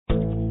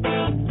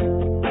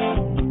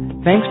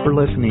Thanks for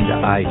listening to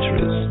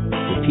iTruths,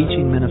 the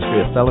teaching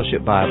ministry of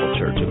Fellowship Bible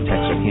Church of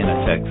Texarkana,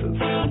 Texas.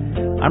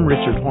 I'm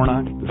Richard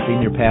Hornock, the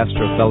senior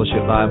pastor of Fellowship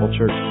Bible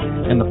Church,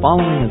 and the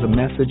following is a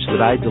message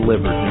that I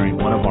delivered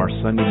during one of our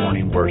Sunday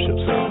morning worship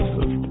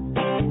services.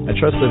 I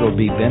trust that it will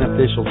be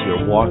beneficial to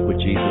your walk with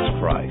Jesus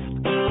Christ.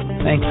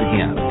 Thanks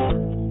again.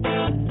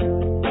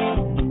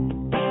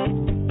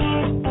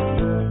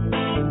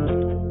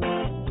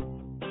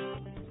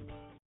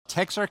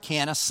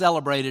 Texarkana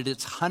celebrated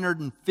its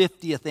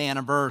 150th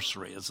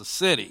anniversary as a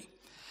city.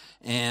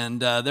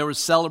 And there were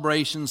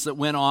celebrations that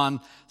went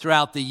on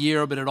throughout the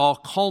year, but it all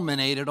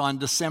culminated on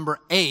December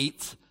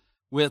 8th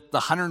with the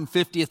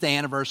 150th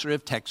anniversary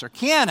of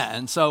Texarkana.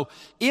 And so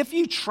if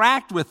you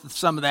tracked with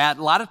some of that,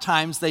 a lot of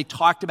times they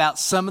talked about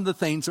some of the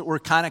things that were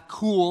kind of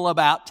cool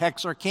about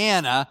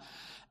Texarkana.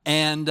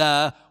 And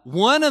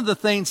one of the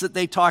things that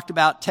they talked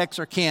about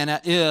Texarkana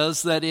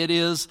is that it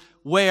is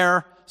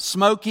where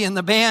Smokey and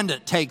the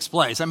Bandit takes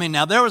place. I mean,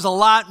 now there was a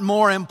lot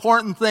more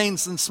important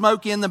things than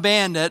Smokey and the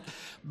Bandit,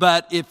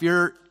 but if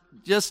you're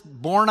just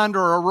born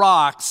under a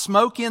rock,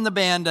 Smokey and the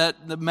Bandit,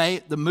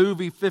 the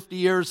movie 50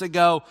 years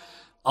ago,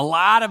 a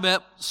lot of it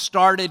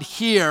started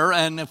here,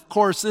 and of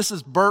course, this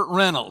is Burt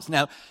Reynolds.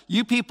 Now,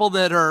 you people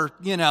that are,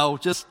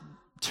 just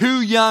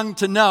too young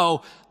to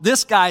know,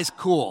 this guy's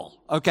cool,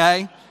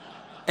 okay?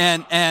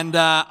 And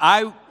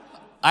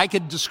I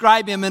could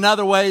describe him in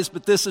other ways,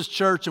 but this is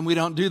church, and we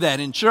don't do that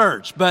in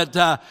church. But,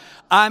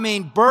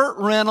 Burt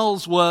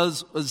Reynolds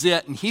was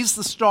it, and he's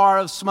the star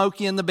of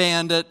Smokey and the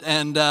Bandit.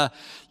 And,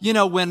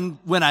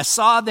 when I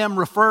saw them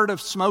refer to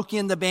Smokey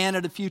and the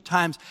Bandit a few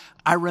times,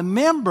 I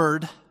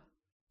remembered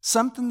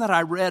something that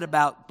I read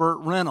about Burt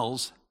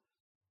Reynolds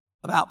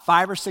about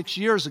 5 or 6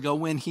 years ago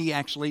when he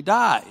actually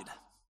died.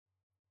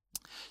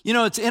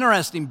 It's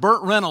interesting.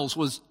 Burt Reynolds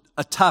was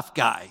a tough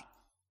guy.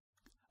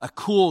 A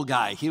cool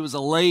guy. He was a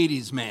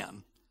ladies'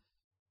 man.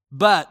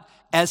 But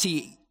as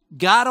he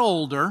got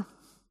older,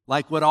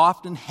 like what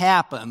often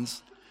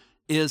happens,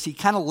 is he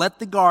kind of let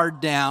the guard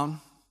down,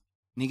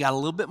 and he got a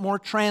little bit more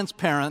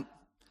transparent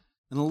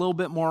and a little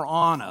bit more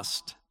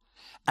honest.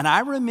 And I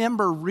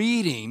remember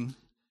reading,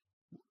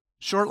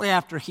 shortly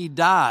after he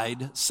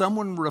died,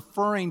 someone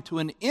referring to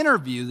an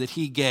interview that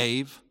he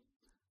gave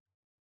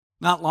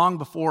not long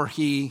before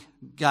he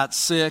got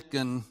sick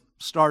and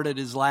started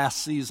his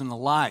last season of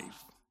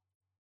life.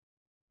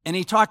 And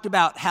he talked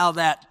about how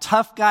that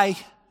tough guy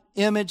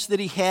image that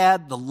he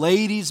had, the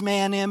ladies'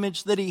 man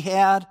image that he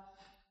had,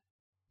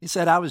 he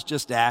said, I was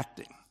just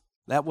acting.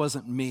 That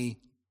wasn't me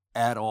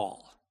at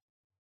all.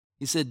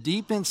 He said,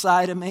 deep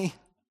inside of me,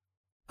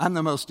 I'm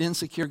the most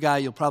insecure guy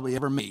you'll probably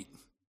ever meet.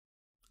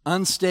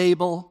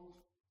 Unstable.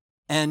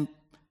 And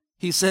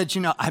he said,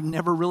 I've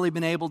never really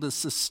been able to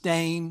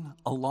sustain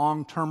a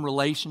long-term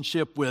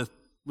relationship with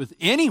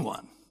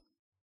anyone.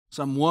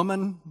 Some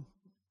woman,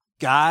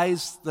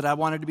 guys that I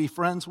wanted to be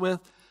friends with,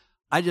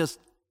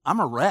 I'm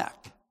a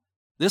wreck.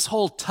 This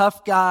whole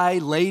tough guy,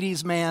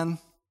 ladies' man,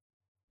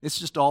 it's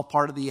just all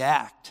part of the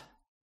act.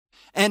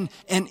 And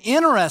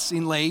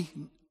interestingly,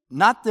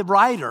 not the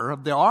writer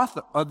of the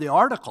author of the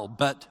article,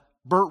 but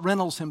Burt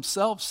Reynolds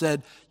himself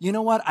said, you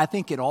know what, I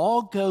think it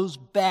all goes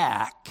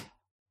back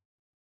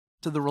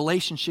to the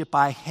relationship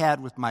I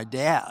had with my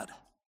dad.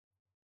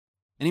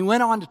 And he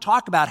went on to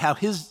talk about how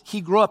he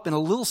grew up in a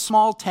little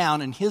small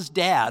town and his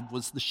dad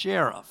was the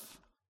sheriff.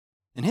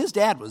 And his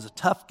dad was a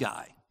tough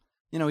guy.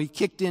 He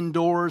kicked in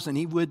doors and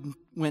he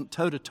went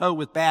toe-to-toe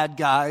with bad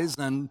guys,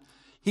 and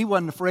he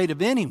wasn't afraid of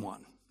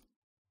anyone.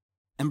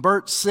 And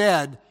Burt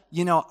said,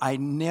 I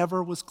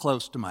never was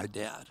close to my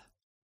dad.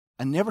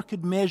 I never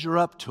could measure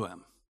up to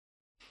him.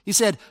 He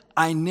said,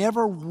 I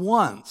never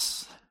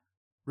once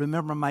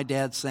remember my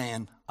dad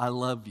saying, I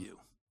love you.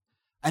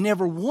 I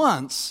never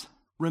once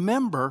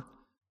remember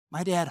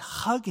my dad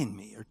hugging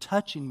me or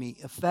touching me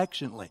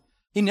affectionately.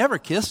 He never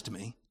kissed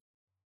me.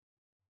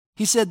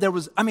 He said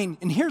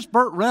and here's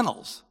Burt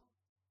Reynolds.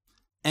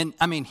 And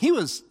he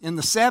was in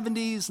the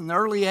 70s and the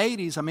early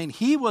 80s.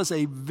 He was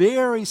a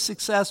very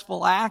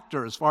successful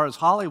actor as far as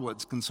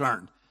Hollywood's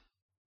concerned.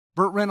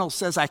 Burt Reynolds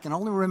says, I can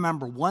only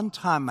remember one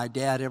time my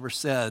dad ever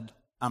said,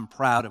 I'm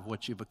proud of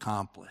what you've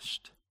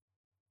accomplished.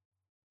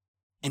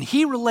 And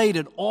he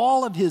related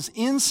all of his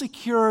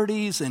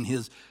insecurities and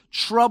his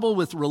trouble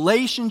with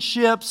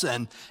relationships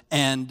and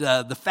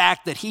the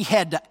fact that he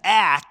had to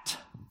act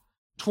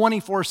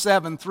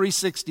 24/7,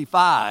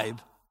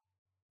 365,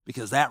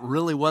 because that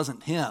really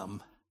wasn't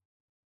him,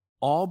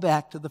 all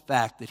back to the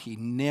fact that he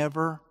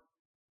never,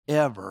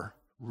 ever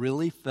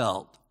really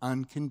felt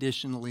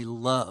unconditionally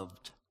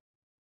loved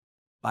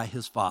by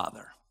his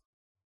father.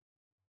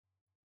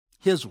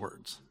 His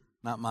words,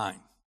 not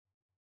mine.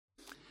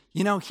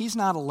 He's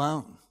not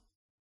alone.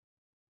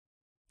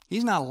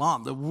 He's not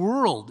alone. The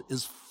world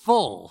is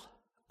full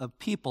of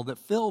people that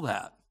feel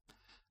that.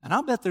 And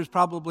I'll bet there's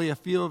probably a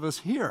few of us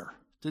here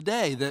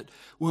today that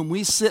when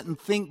we sit and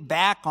think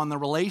back on the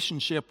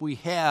relationship we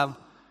have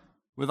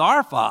with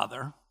our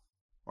Father,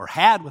 or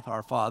had with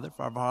our Father, if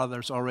our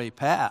Father's already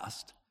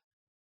passed,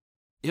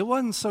 it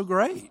wasn't so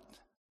great.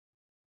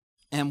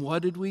 And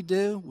what did we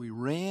do? We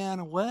ran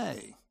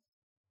away.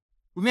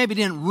 We maybe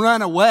didn't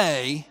run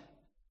away,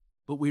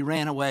 but we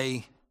ran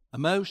away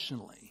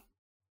emotionally,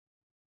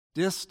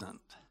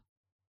 distant.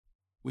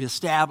 We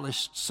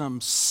established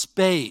some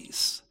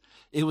space.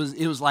 It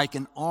was like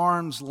an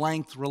arm's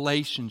length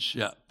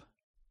relationship.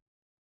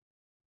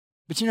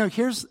 But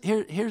here's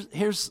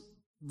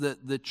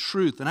the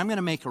truth, and I'm going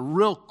to make a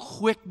real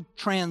quick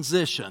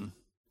transition.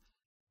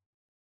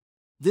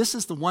 This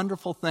is the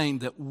wonderful thing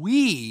that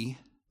we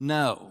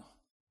know,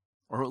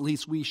 or at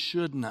least we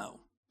should know.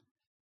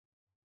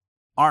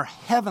 Our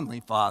Heavenly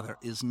Father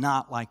is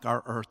not like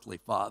our earthly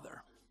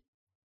father.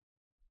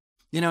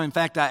 In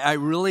fact, I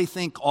really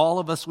think all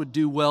of us would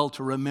do well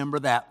to remember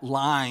that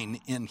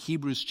line in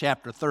Hebrews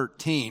chapter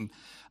 13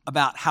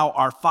 about how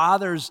our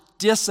fathers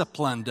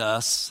disciplined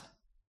us.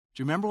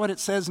 Do you remember what it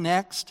says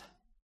next?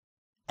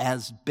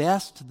 As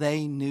best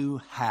they knew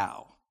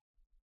how.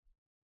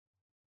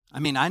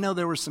 I know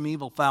there were some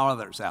evil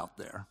fathers out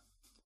there,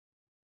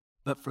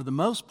 but for the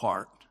most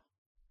part,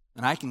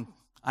 and I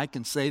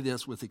can say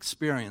this with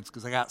experience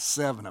because I got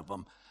 7 of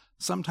them,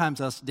 sometimes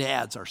us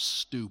dads are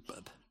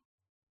stupid.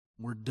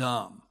 We're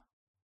dumb.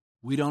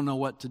 We don't know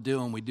what to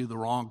do and we do the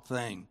wrong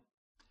thing.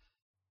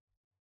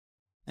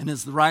 And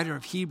as the writer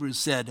of Hebrews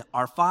said,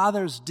 our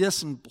fathers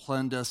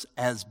disciplined us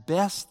as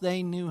best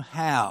they knew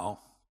how.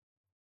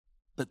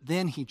 But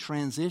then he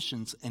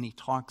transitions and he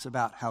talks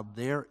about how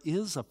there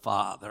is a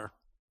Father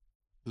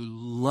who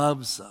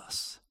loves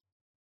us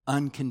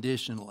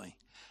unconditionally.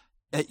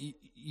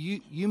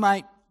 You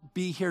might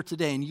be here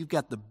today and you've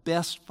got the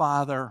best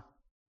father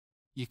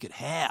you could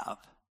have.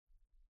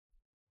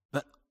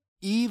 But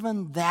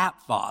even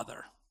that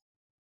Father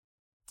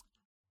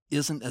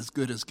isn't as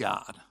good as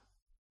God.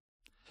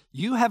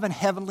 You have a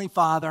heavenly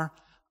Father.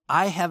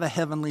 I have a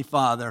heavenly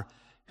Father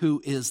who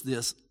is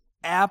this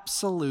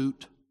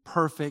absolute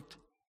perfect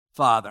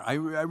Father. I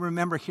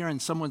remember hearing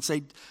someone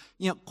say,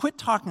 quit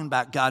talking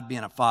about God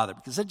being a father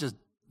because it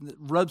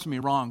rubs me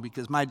wrong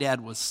because my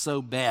dad was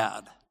so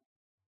bad.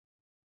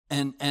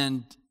 And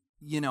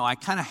I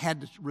kind of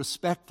had to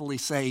respectfully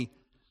say,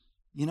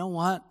 you know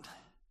what?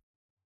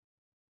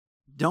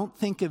 Don't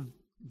think of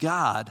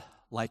God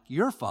like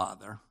your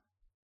father.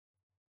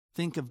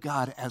 Think of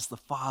God as the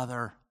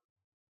Father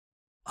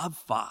of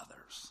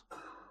fathers.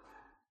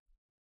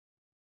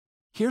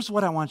 Here's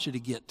what I want you to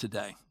get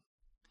today.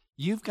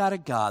 You've got a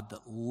God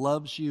that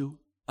loves you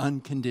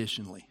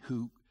unconditionally,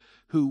 who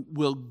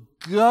will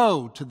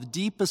go to the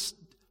deepest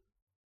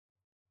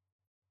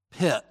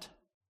pit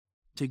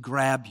to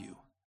grab you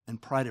and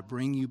try to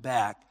bring you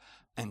back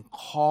and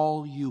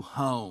call you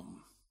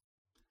home.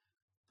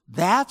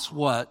 That's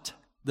what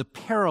the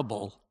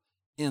parable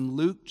in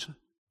Luke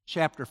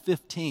chapter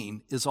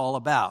 15 is all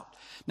about.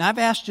 Now, I've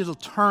asked you to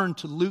turn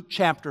to Luke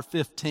chapter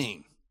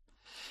 15.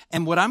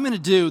 And what I'm going to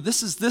do,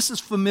 this is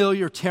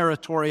familiar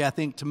territory, I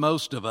think, to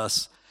most of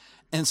us.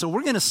 And so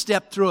we're going to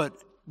step through it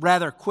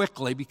rather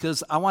quickly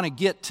because I want to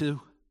get to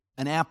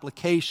an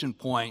application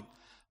point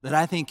that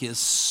I think is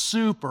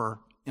super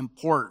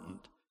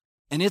important.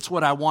 And it's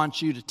what I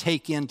want you to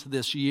take into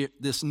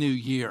this new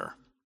year.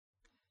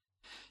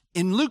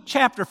 In Luke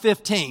chapter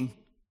 15,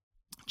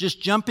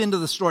 just jump into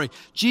the story.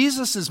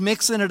 Jesus is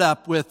mixing it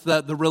up with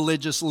the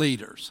religious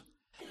leaders.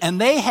 And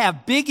they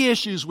have big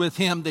issues with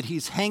him that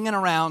he's hanging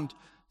around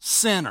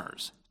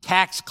sinners,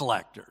 tax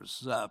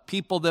collectors,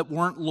 people that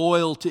weren't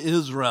loyal to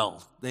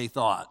Israel, they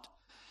thought,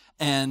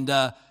 and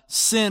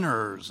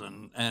sinners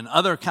and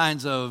other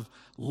kinds of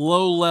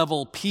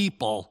low-level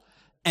people.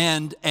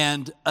 And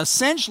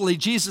essentially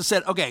Jesus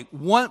said, okay,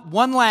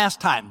 one last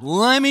time,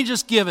 let me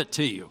just give it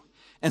to you.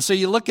 And so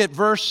you look at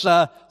verse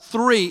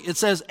 3, it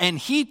says, and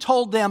he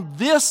told them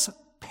this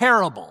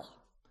parable.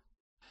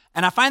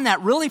 And I find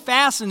that really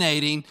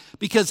fascinating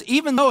because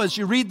even though as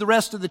you read the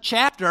rest of the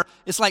chapter,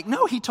 it's like,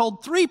 no, he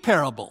told 3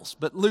 parables.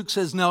 But Luke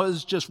says, no, it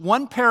was just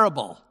one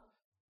parable.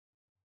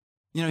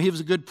 He was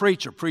a good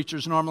preacher.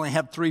 Preachers normally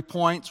have 3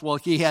 points. Well,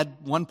 he had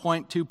 1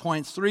 point, 2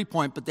 points, 3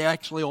 points, but they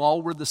actually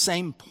all were the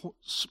same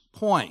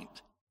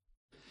point.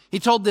 He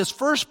told this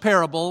first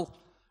parable,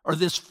 or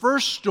this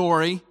first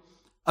story,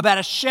 about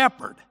a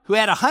shepherd who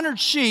had 100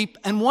 sheep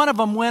and one of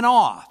them went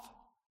off.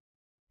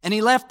 And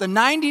he left the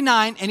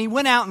 99 and he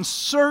went out and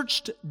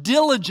searched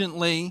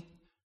diligently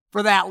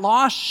for that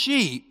lost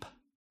sheep.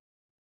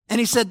 And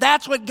he said,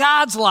 that's what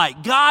God's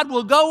like. God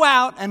will go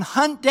out and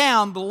hunt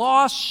down the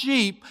lost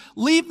sheep,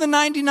 leave the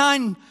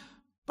 99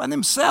 by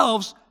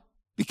themselves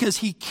because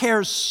he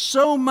cares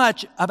so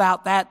much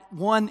about that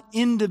one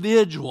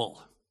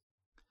individual.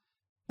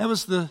 That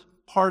was the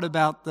part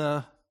about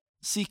the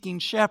seeking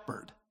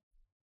shepherd.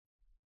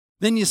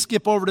 Then you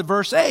skip over to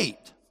verse 8.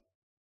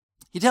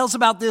 He tells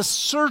about this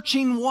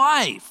searching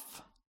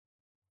wife.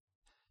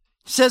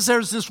 He says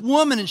there's this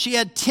woman and she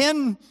had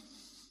 10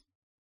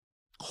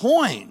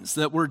 coins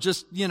that were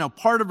just,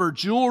 part of her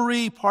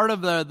jewelry, part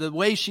of the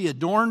way she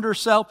adorned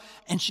herself,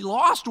 and she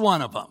lost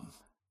one of them.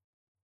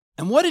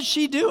 And what did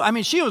she do?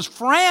 She was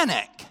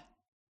frantic.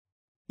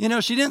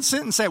 She didn't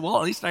sit and say, well,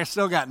 at least I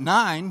still got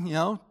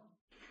 9,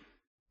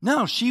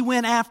 No, she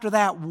went after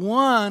that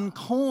one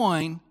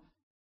coin,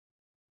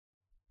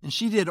 and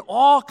she did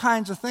all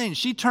kinds of things.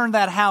 She turned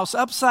that house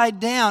upside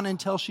down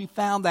until she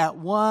found that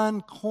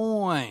one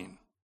coin.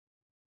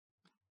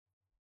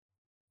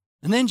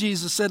 And then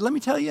Jesus said, let me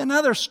tell you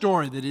another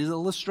story that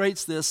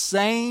illustrates this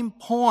same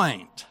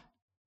point.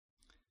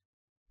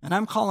 And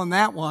I'm calling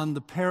that one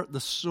the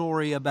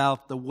story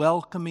about the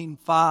welcoming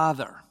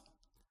Father.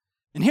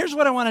 And here's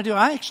what I want to do.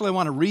 I actually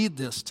want to read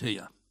this to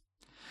you.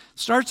 It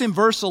starts in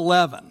verse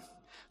 11.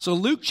 So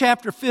Luke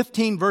chapter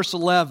 15, verse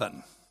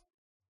 11.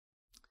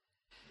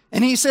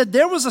 And he said,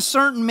 there was a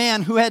certain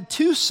man who had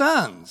 2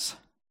 sons.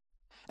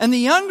 And the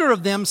younger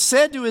of them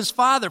said to his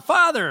father,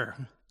 Father,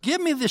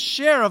 give me the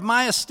share of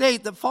my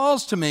estate that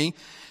falls to me.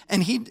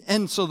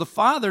 And so the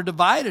father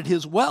divided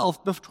his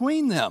wealth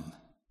between them.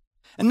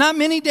 And not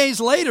many days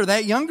later,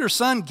 that younger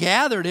son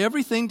gathered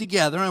everything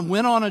together and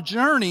went on a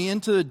journey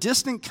into a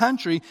distant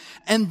country,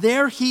 and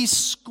there he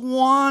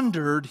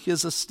squandered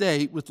his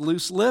estate with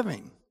loose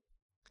living.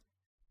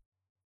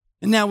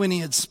 And now when he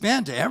had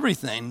spent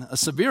everything, a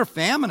severe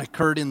famine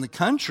occurred in the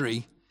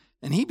country,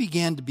 and he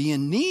began to be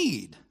in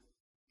need.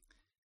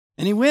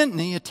 And he went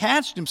and he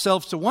attached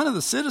himself to one of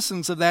the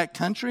citizens of that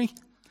country,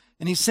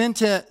 and he sent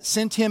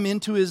him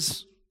into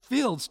his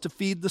fields to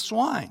feed the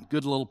swine.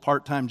 Good little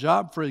part-time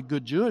job for a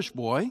good Jewish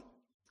boy,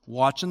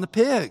 watching the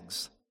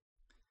pigs.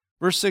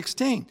 Verse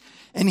 16,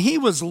 and he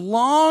was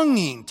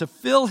longing to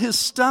fill his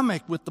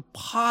stomach with the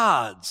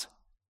pods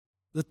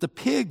that the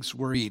pigs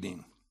were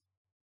eating,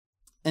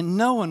 and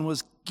no one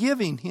was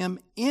giving him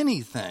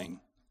anything.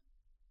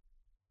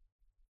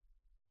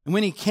 And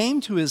when he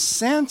came to his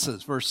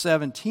senses, verse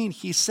 17,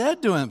 he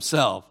said to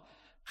himself,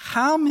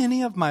 how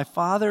many of my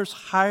father's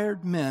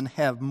hired men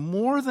have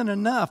more than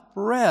enough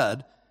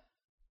bread,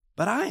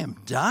 but I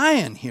am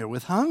dying here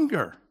with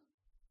hunger?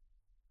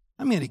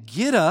 I'm going to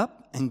get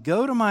up and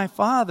go to my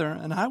father,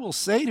 and I will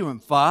say to him,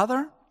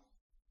 Father,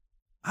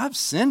 I've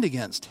sinned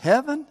against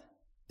heaven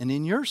and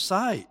in your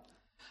sight.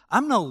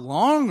 I'm no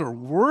longer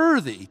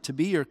worthy to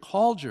be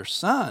called your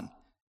son.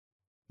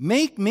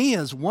 Make me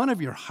as one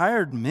of your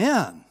hired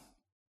men.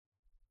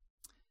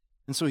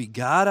 And so he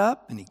got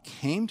up and he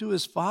came to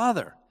his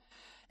father.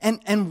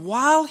 And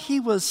while he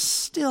was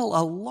still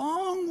a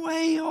long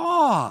way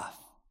off,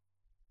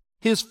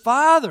 his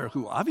father,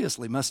 who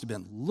obviously must have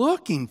been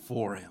looking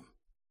for him,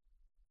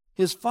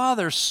 his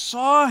father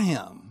saw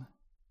him,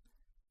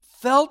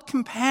 felt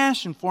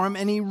compassion for him,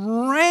 and he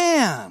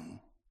ran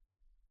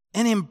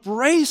and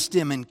embraced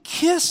him and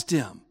kissed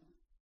him.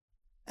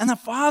 And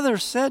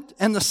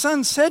the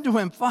son said to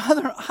him,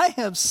 Father, I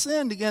have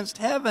sinned against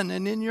heaven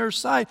and in your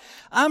sight.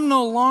 I'm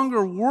no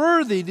longer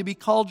worthy to be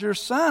called your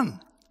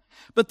son.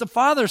 But the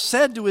father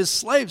said to his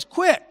slaves,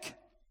 quick,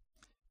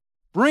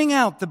 bring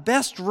out the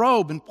best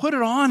robe and put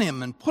it on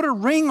him, and put a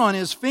ring on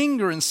his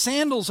finger and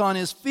sandals on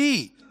his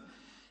feet.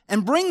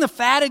 And bring the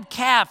fatted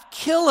calf,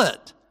 kill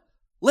it.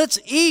 Let's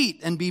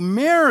eat and be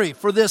merry,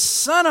 for this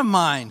son of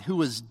mine who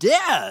was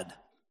dead,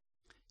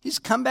 he's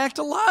come back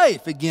to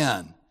life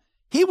again.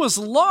 He was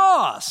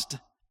lost,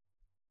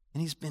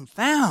 and he's been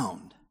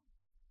found.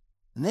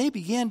 And they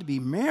began to be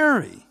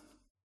merry.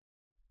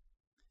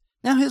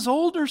 Now his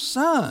older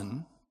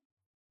son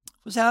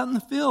was out in the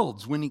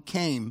fields when he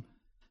came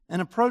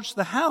and approached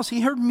the house.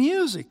 He heard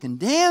music and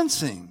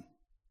dancing.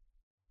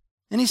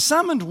 And he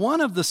summoned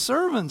one of the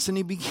servants, and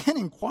he began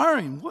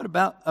inquiring what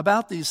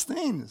about these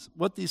things,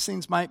 what these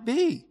things might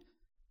be.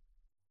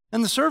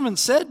 And the servant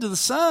said to the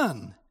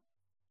son,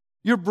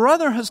 your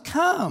brother has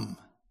come,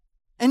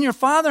 and your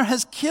father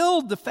has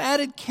killed the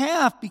fatted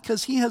calf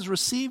because he has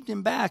received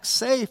him back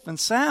safe and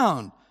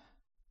sound.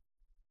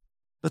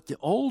 But the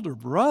older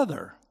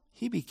brother,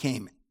 he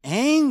became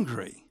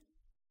angry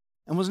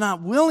and was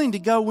not willing to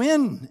go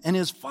in. And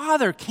his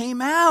father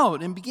came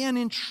out and began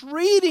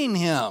entreating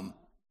him.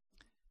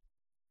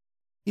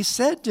 He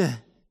said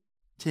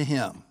to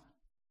him,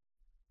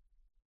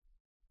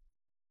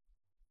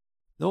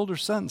 the older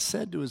son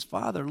said to his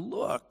father,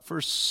 look,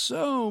 for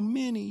so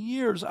many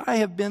years I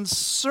have been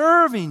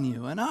serving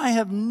you, and I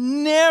have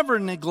never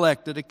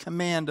neglected a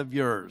command of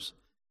yours.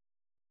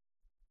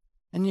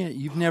 And yet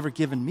you've never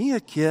given me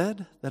a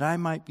kid that I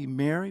might be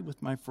merry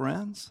with my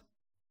friends.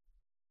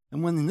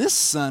 And when this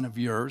son of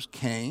yours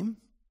came,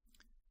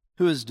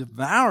 who has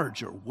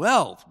devoured your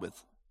wealth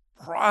with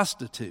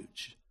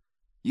prostitutes,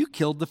 you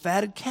killed the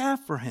fatted calf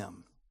for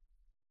him.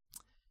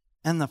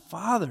 And the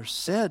father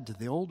said to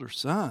the older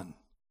son,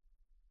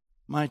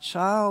 my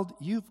child,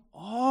 you've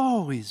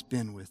always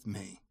been with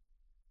me,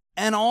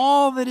 and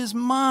all that is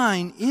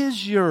mine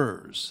is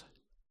yours.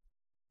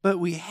 But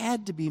we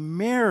had to be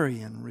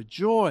merry and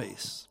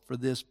rejoice, for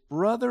this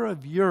brother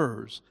of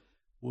yours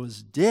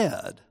was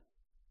dead,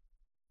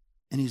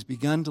 and he's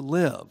begun to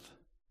live.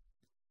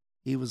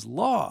 He was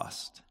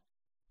lost,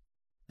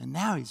 and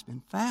now he's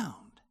been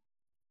found.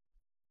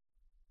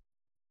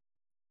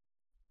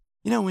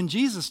 You know, when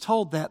Jesus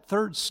told that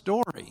third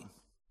story,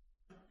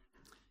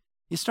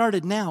 he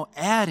started now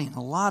adding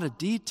a lot of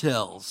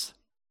details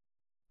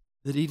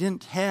that he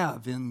didn't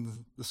have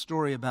in the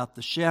story about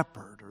the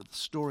shepherd or the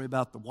story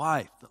about the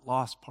wife that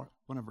lost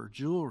one of her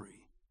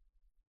jewelry.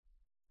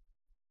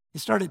 He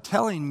started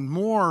telling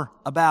more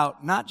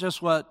about not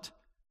just what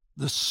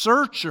the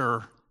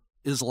searcher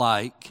is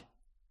like,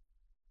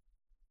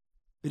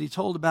 but he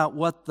told about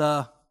what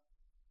the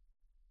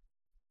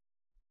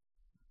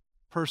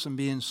person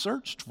being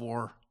searched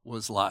for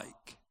was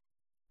like.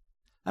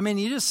 I mean,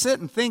 you just sit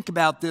and think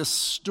about this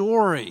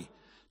story.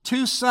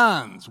 2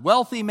 sons,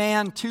 wealthy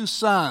man, 2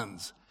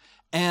 sons.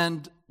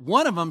 And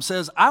one of them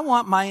says, I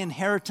want my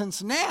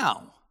inheritance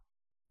now.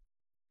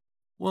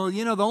 Well,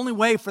 you know, the only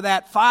way for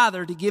that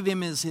father to give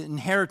him his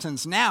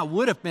inheritance now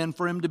would have been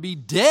for him to be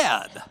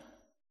dead.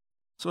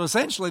 So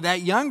essentially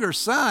that younger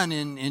son,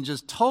 in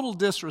just total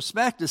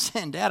disrespect, is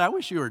saying, Dad, I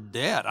wish you were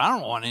dead. I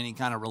don't want any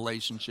kind of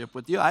relationship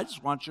with you. I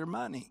just want your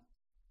money.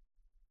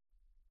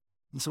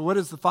 And so what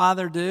does the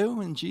father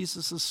do in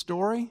Jesus'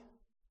 story?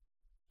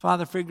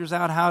 Father figures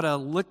out how to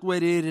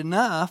liquidate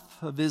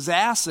enough of his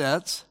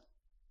assets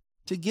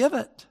to give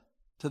it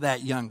to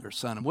that younger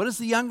son. And what does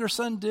the younger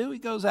son do? He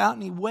goes out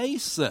and he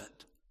wastes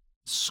it,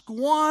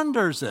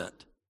 squanders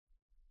it,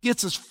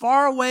 gets as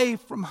far away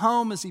from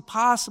home as he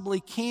possibly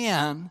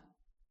can,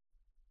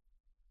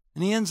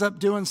 and he ends up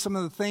doing some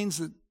of the things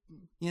that,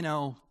 you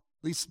know,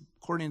 at least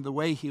according to the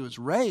way he was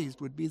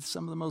raised, would be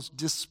some of the most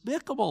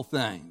despicable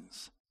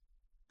things.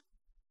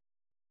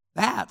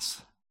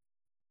 That's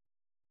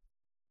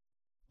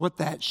what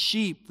that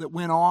sheep that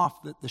went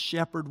off that the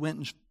shepherd went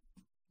and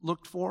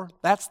looked for,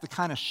 that's the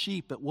kind of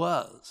sheep it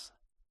was.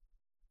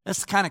 That's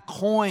the kind of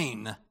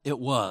coin it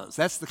was.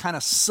 That's the kind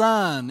of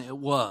son it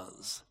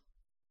was.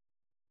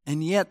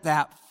 And yet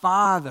that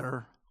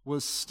father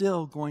was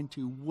still going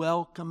to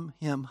welcome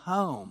him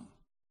home,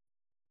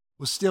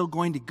 was still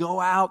going to go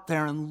out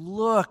there and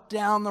look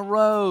down the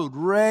road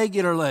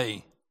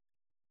regularly,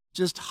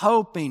 just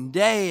hoping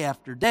day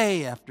after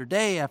day after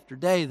day after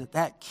day that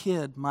that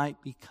kid might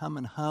be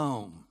coming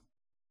home.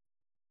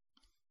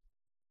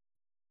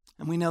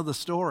 And we know the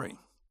story.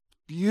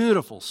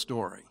 Beautiful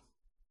story.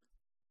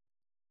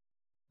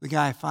 The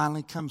guy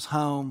finally comes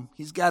home.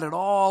 He's got it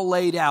all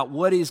laid out,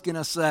 what he's going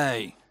to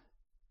say.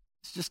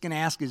 He's just going to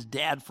ask his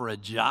dad for a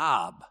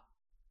job.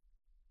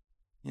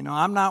 You know,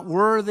 I'm not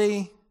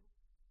worthy.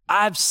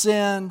 I've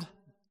sinned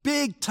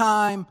big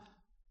time.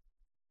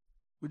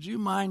 Would you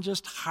mind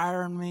just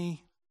hiring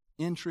me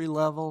entry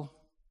level?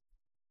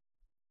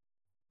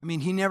 I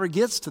mean, he never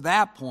gets to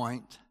that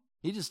point.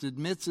 He just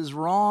admits his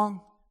wrong,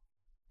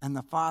 and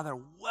the father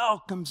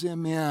welcomes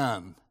him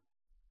in,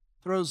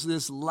 throws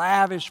this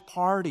lavish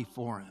party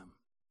for him.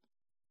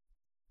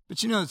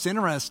 But you know, it's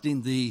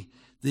interesting, the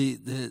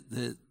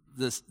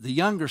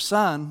younger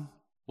son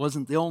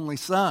wasn't the only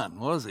son,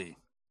 was he?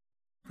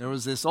 There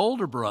was this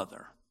older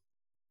brother.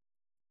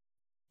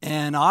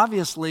 And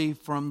obviously,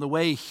 from the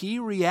way he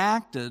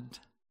reacted,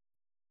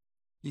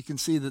 you can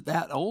see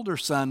that older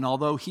son,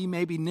 although he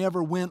maybe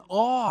never went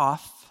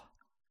off,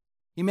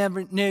 he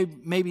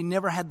maybe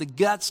never had the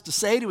guts to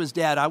say to his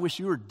dad, I wish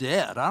you were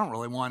dead. I don't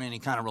really want any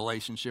kind of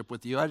relationship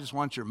with you. I just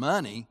want your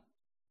money.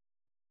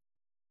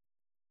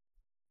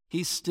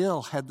 He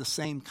still had the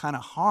same kind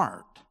of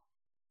heart.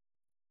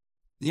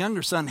 The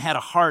younger son had a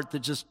heart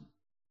that just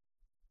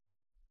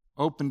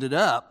opened it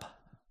up.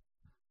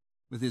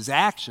 With his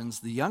actions,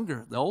 the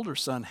older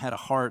son had a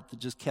heart that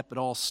just kept it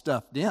all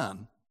stuffed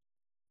in.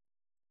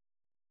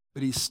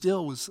 But he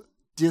still was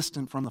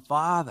distant from the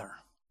father.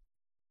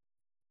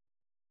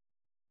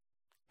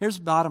 Here's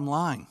the bottom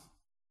line.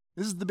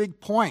 This is the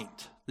big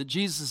point that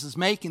Jesus is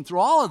making through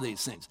all of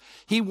these things.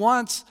 He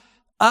wants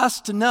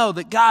us to know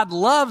that God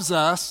loves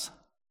us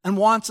and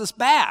wants us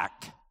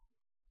back.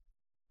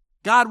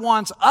 God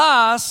wants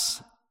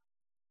us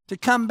to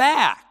come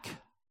back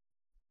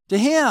to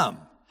Him.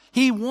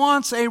 He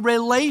wants a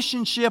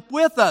relationship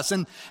with us.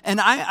 And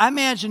I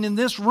imagine in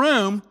this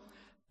room,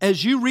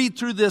 as you read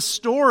through this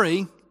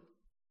story,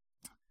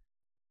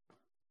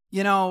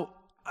 you know,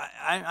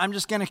 I'm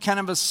just going to kind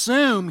of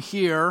assume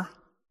here,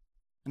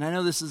 and I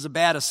know this is a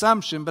bad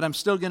assumption, but I'm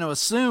still going to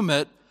assume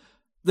it,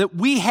 that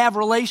we have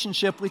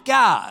relationship with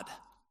God.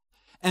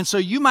 And so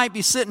you might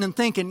be sitting and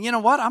thinking, you know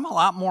what, I'm a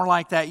lot more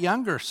like that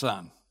younger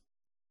son.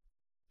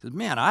 Because,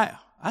 man,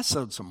 I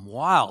sowed some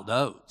wild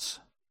oats.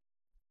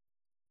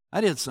 I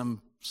did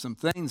some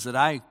things that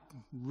I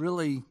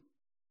really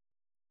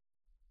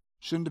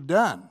shouldn't have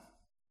done.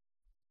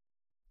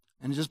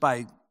 And just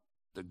by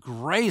the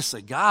grace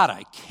of God,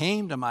 I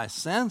came to my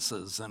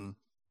senses and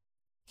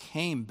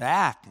came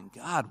back, and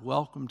God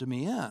welcomed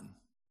me in.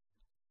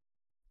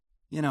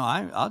 You know,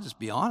 I'll just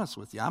be honest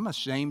with you. I'm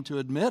ashamed to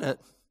admit it.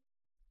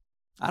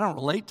 I don't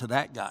relate to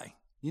that guy.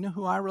 You know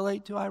who I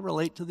relate to? I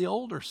relate to the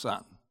older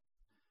son.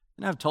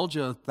 And I've told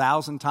you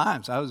 1,000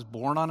 times, I was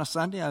born on a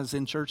Sunday, I was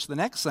in church the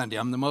next Sunday.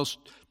 I'm the most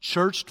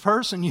churched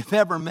person you've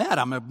ever met.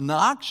 I'm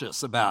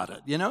obnoxious about it.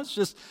 You know, it's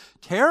just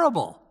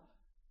terrible.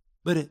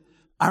 But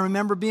I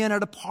remember being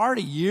at a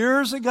party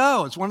years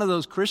ago. It's one of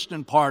those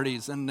Christian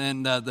parties, and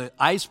then the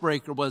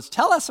icebreaker was,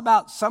 tell us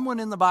about someone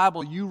in the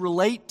Bible you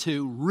relate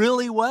to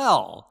really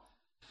well.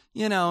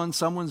 and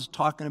someone's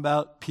talking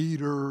about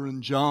Peter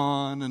and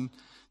John and,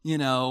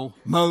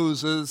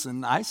 Moses.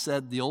 And I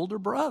said, the older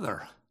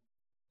brother.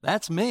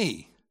 That's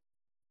me.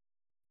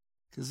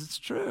 Because it's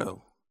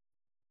true.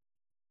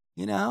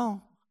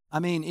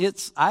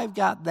 I've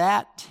got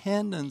that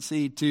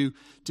tendency to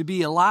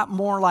be a lot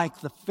more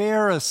like the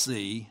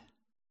Pharisee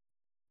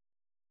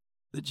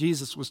that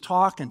Jesus was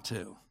talking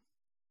to.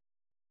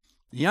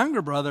 The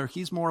younger brother,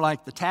 he's more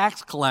like the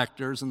tax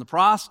collectors and the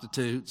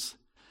prostitutes.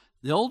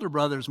 The older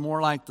brother's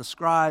more like the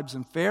scribes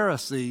and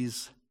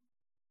Pharisees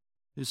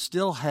who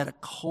still had a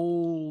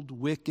cold,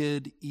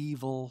 wicked,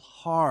 evil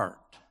heart.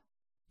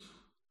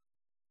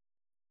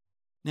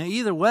 Now,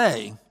 either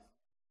way,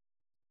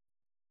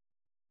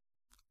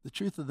 the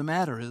truth of the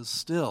matter is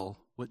still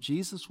what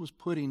Jesus was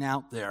putting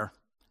out there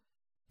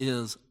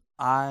is,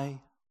 I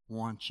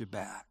want you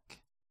back.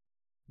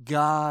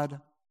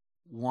 God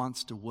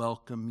wants to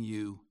welcome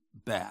you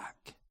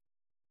back.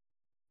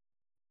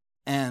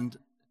 And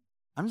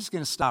I'm just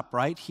going to stop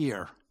right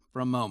here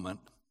for a moment.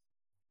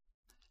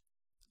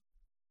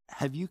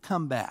 Have you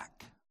come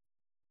back?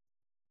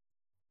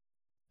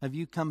 Have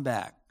you come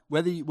back?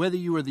 Whether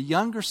you were the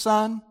younger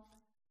son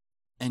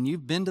and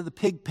you've been to the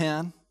pig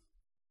pen,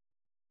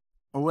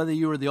 or whether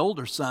you were the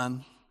older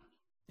son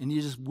and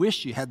you just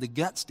wish you had the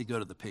guts to go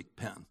to the pig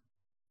pen.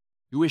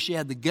 You wish you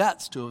had the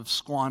guts to have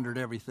squandered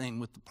everything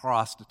with the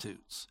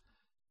prostitutes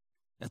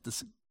at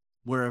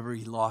wherever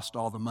he lost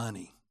all the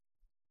money.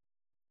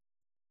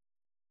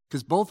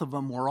 Because both of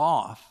them were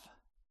off,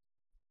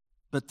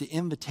 but the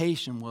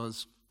invitation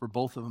was for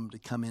both of them to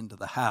come into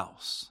the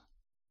house.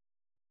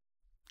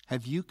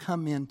 Have you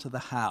come into the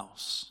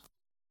house?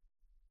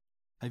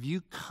 Have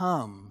you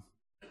come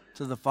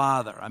to the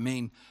Father?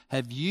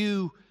 Have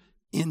you,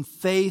 in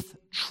faith,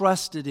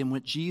 trusted in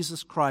what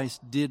Jesus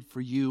Christ did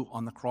for you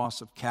on the cross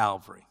of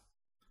Calvary?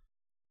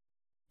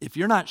 If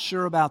you're not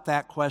sure about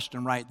that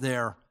question right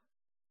there,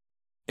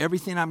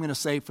 everything I'm going to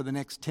say for the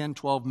next 10,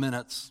 12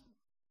 minutes,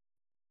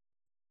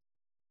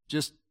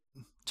 just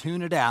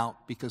tune it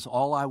out, because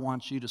all I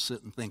want you to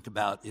sit and think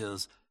about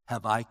is,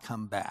 have I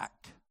come back?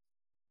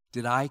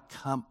 Did I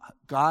come?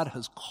 God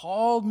has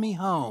called me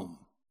home.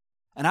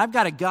 And I've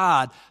got a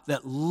God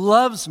that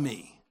loves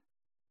me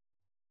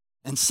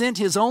and sent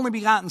His only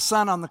begotten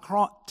Son on the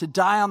cross to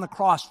die on the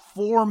cross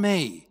for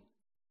me.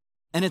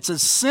 And it's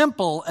as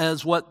simple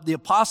as what the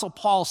Apostle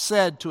Paul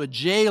said to a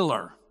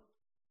jailer.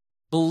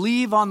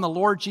 Believe on the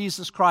Lord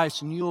Jesus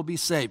Christ and you will be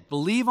saved.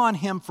 Believe on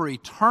Him for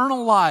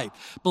eternal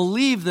life.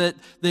 Believe that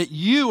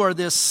you are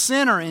this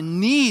sinner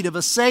in need of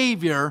a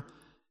Savior,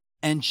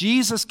 and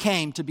Jesus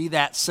came to be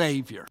that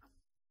Savior.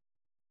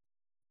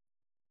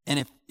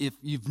 And if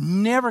you've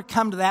never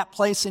come to that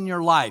place in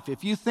your life,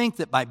 if you think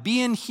that by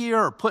being here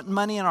or putting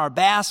money in our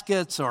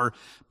baskets or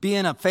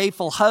being a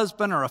faithful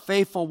husband or a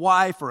faithful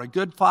wife or a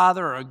good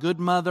father or a good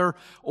mother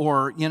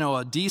or,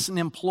 a decent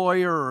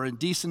employer or a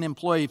decent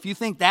employee, if you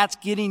think that's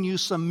getting you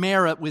some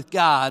merit with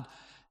God,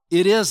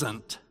 it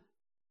isn't.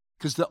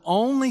 Because the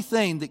only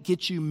thing that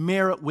gets you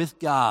merit with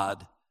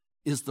God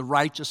is the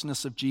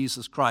righteousness of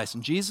Jesus Christ.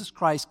 And Jesus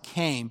Christ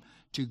came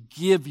to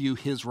give you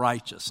His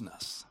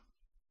righteousness.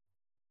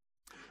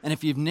 And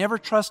if you've never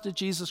trusted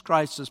Jesus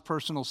Christ as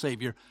personal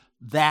Savior,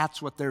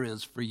 that's what there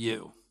is for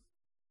you.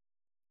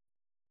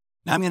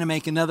 Now I'm going to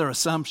make another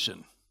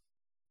assumption.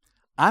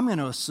 I'm going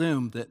to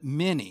assume that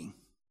many,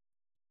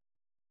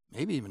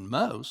 maybe even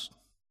most,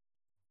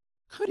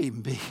 could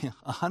even be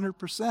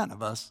 100%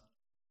 of us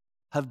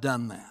have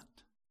done that.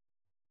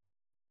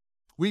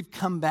 We've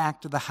come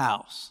back to the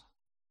house.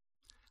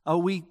 Oh,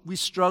 we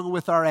struggle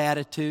with our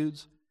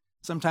attitudes.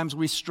 Sometimes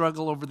we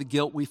struggle over the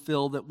guilt we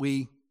feel that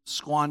we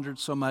squandered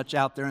so much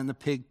out there in the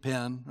pig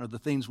pen, or the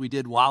things we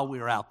did while we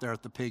were out there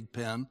at the pig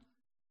pen.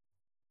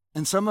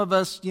 And some of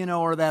us,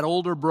 are that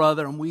older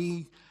brother, and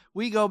we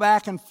go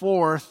back and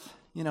forth,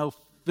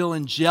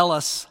 feeling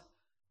jealous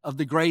of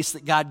the grace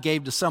that God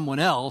gave to someone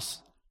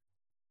else,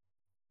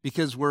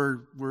 because we're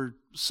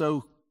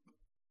so,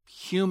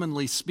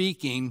 humanly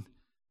speaking,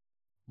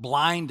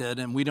 blinded,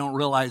 and we don't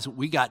realize that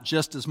we got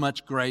just as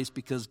much grace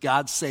because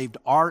God saved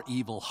our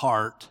evil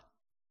heart,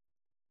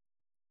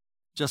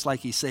 just like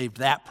He saved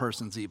that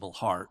person's evil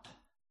heart.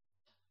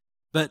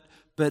 But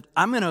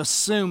I'm going to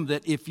assume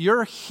that if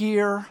you're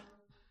here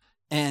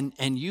and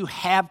you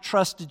have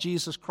trusted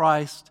Jesus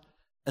Christ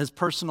as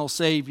personal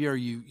Savior,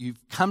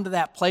 you've come to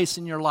that place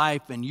in your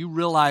life and you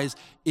realize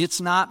it's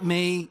not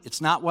me,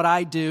 it's not what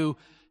I do,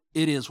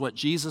 it is what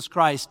Jesus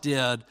Christ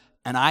did,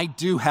 and I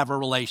do have a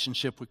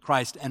relationship with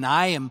Christ, and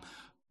I am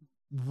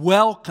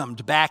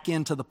welcomed back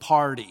into the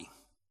party.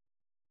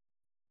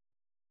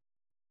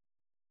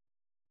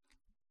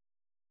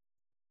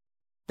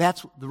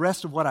 That's the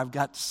rest of what I've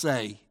got to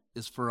say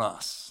is for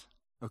us,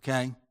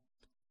 okay?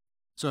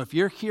 So if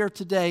you're here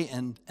today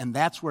and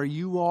that's where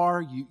you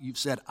are, you've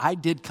said, I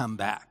did come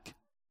back.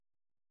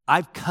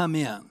 I've come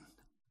in.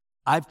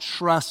 I've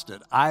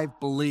trusted. I've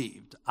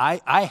believed.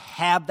 I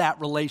have that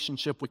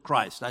relationship with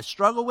Christ. I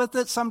struggle with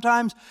it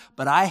sometimes,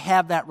 but I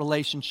have that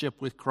relationship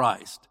with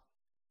Christ.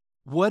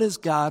 What does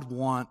God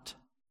want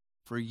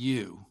for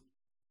you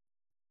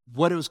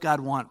what does God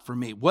want for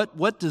me?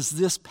 What does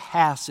this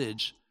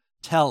passage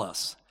tell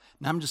us?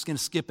 Now I'm just going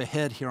to skip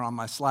ahead here on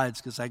my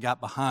slides because I got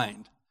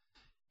behind.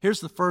 Here's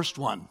the first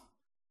one.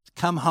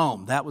 Come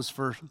home. That was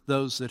for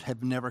those that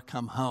have never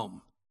come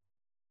home.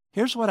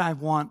 Here's what I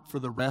want for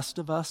the rest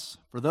of us,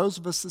 for those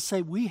of us that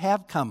say we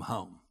have come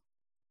home.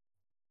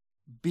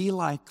 Be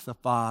like the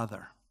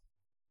Father.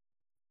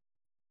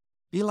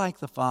 Be like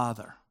the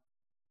Father.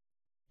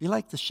 Be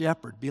like the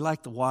shepherd. Be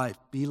like the wife.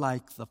 Be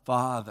like the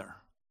Father.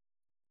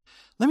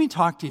 Let me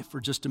talk to you for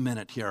just a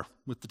minute here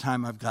with the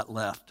time I've got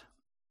left.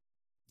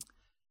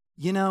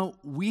 You know,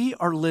 we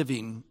are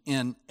living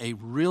in a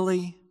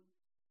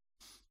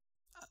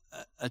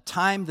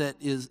time that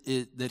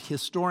that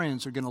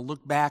historians are going to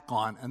look back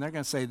on, and they're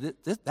going to say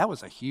that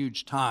was a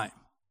huge time.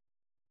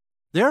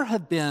 There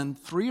have been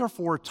 3 or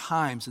 4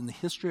 times in the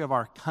history of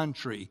our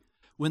country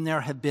when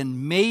there have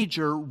been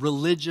major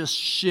religious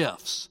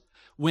shifts,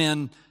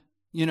 when,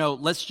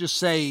 let's just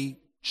say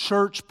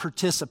church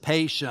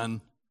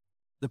participation,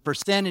 the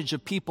percentage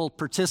of people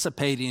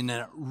participating in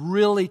it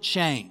really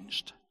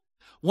changed.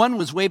 One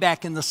was way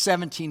back in the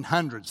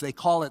 1700s. They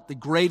call it the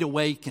Great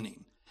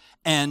Awakening.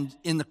 And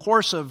in the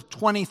course of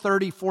 20,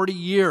 30, 40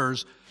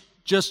 years,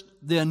 just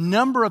the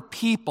number of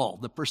people,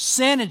 the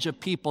percentage of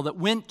people that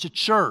went to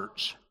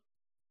church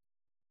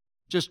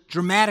just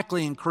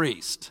dramatically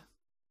increased.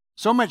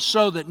 So much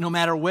so that no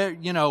matter where,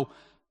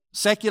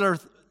 secular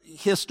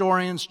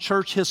historians,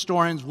 church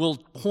historians will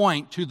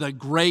point to the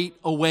Great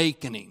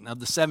Awakening of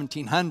the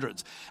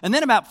 1700s. And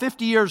then about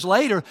 50 years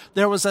later,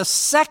 there was a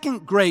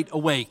second Great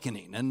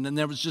Awakening. And then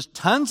there was just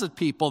tons of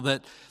people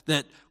that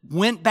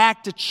went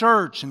back to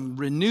church and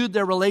renewed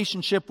their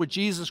relationship with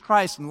Jesus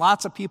Christ, and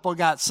lots of people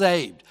got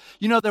saved.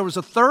 There was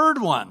a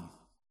third one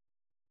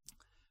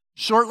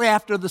shortly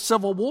after the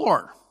Civil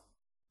War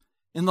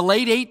in the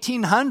late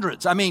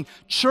 1800s.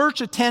 Church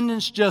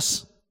attendance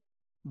just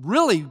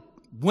really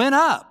went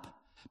up.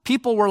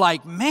 People were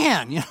like,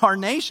 man, our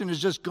nation has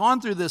just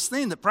gone through this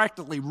thing that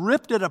practically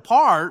ripped it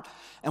apart,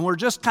 and we're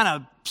just kind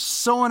of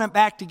sewing it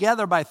back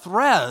together by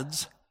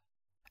threads.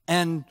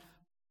 And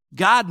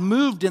God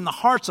moved in the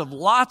hearts of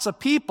lots of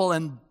people,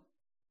 and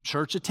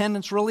church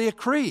attendance really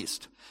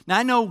increased. Now,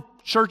 I know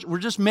we're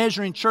just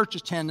measuring church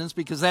attendance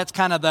because that's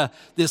kind of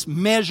this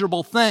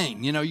measurable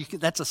thing.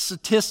 That's a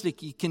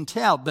statistic you can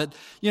tell. But,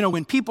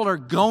 when people are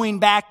going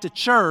back to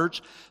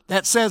church,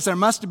 that says there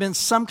must have been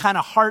some kind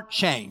of heart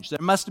change. There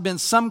must have been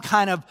some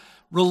kind of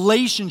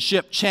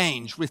relationship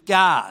change with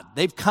God.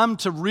 They've come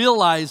to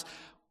realize,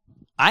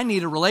 I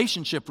need a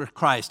relationship with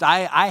Christ.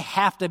 I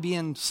have to be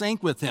in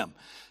sync with Him.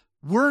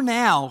 We're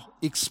now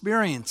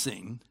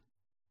experiencing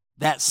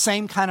that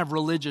same kind of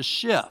religious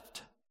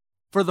shift.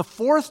 For the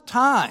 4th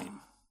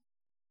time,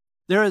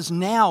 there is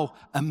now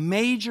a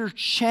major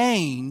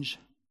change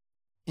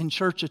in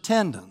church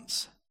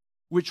attendance,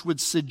 which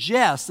would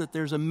suggest that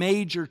there's a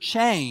major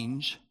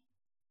change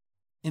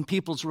in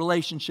people's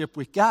relationship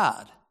with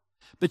God.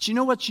 But you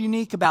know what's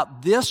unique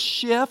about this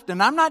shift?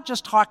 And I'm not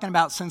just talking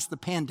about since the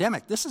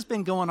pandemic. This has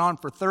been going on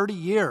for 30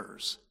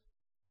 years.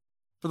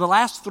 For the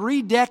last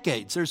 3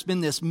 decades, there's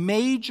been this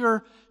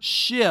major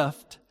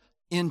shift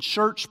in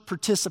church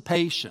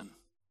participation.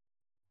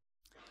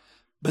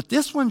 But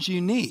this one's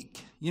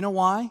unique. You know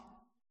why?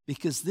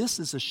 Because this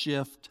is a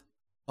shift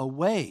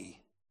away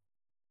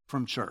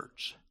from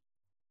church.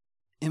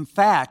 In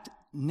fact,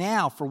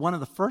 now, for one of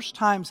the first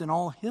times in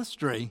all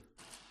history,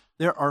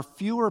 there are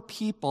fewer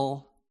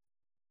people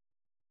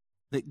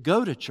that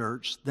go to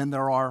church than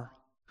there are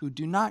who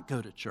do not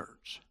go to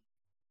church.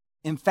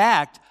 In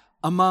fact,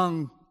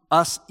 among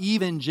us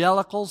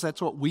evangelicals,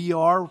 that's what we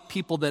are,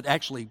 people that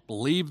actually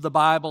believe the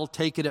Bible,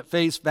 take it at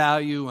face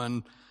value,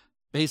 and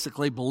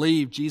basically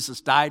believe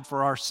Jesus died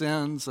for our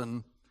sins,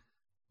 and,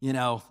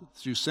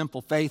 through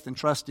simple faith and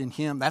trust in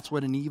Him. That's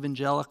what an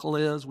evangelical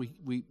is.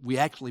 We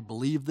actually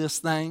believe this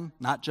thing,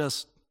 not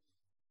just,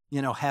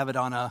 have it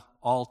on an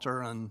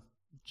altar and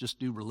just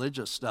do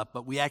religious stuff,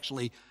 but we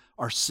actually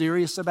are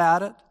serious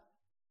about it.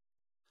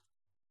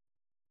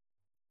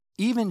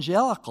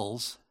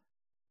 Evangelicals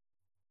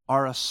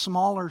are a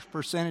smaller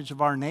percentage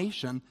of our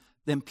nation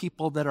than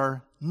people that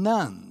are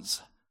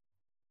nuns.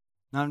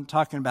 Now, I'm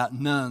talking about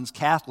nuns,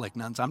 Catholic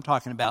nuns. I'm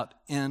talking about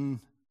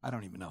I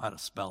don't even know how to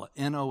spell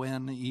it,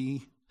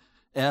 Nones,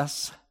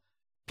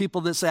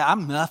 people that say,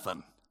 I'm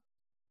nothing.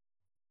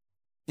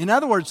 In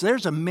other words,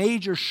 there's a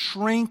major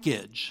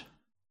shrinkage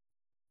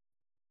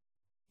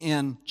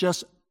in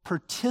just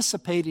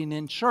participating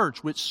in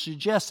church, which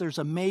suggests there's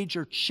a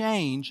major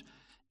change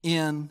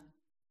in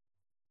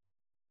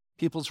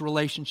people's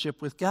relationship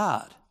with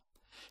God.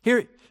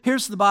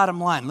 Here's the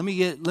bottom line. Let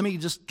me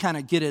just kind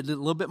of get it a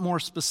little bit more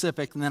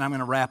specific, and then I'm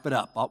going to wrap it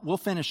up. We'll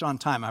finish on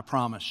time, I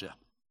promise you.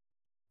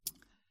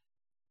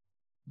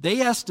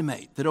 They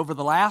estimate that over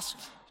the last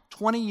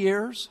 20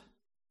 years,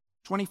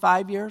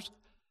 25 years,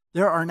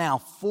 there are now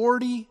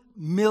 40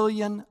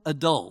 million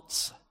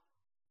adults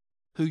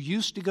who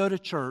used to go to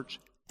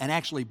church and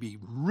actually be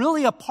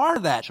really a part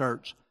of that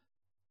church,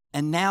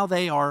 and now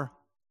they are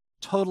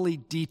totally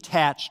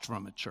detached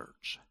from a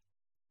church.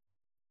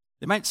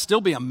 They might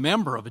still be a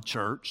member of a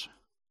church,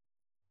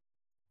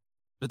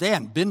 but they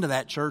hadn't been to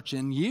that church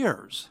in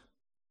years.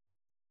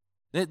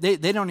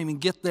 They don't even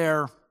get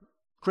their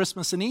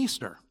Christmas and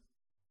Easter.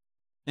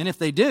 And if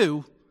they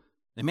do,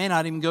 they may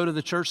not even go to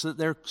the church that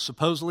they're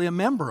supposedly a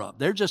member of.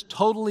 They're just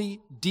totally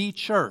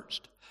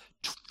de-churched.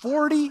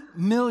 40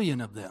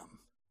 million of them.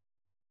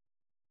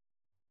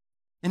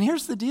 And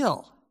here's the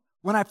deal.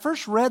 When I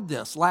first read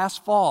this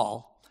last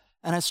fall,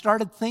 and I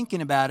started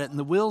thinking about it, and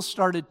the wheels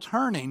started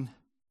turning,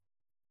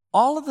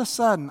 all of a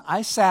sudden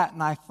I sat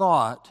and I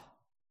thought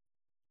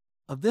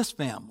of this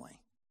family,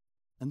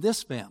 and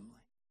this family,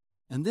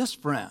 and this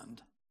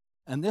friend,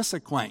 and this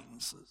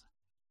acquaintances.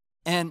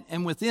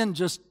 And within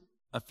just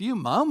a few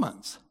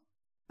moments,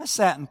 I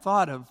sat and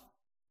thought of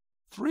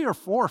 3 or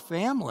 4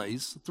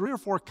 families, 3 or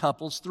 4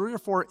 couples, 3 or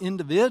 4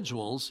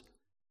 individuals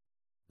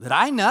that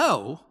I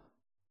know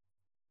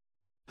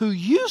who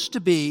used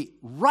to be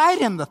right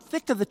in the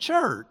thick of the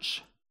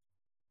church,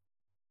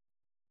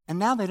 and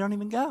now they don't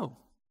even go.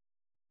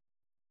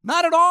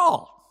 Not at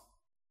all.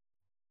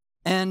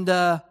 And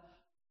I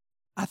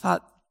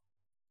thought,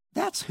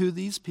 that's who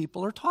these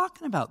people are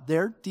talking about.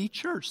 They're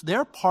de-churched.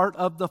 They're part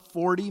of the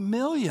 40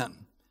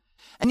 million.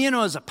 And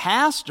as a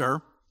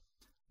pastor,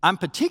 I'm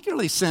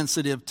particularly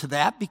sensitive to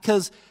that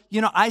because,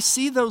 I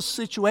see those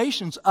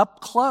situations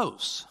up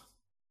close.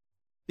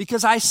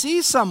 Because I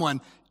see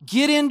someone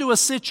get into a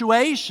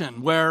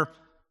situation where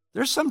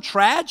there's some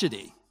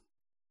tragedy.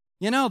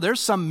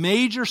 There's some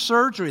major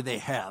surgery they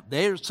have.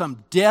 There's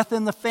some death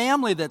in the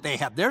family that they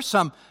have. There's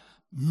some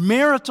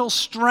marital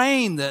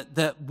strain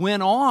that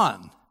went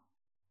on.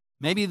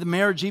 Maybe the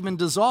marriage even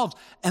dissolved.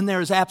 And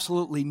there is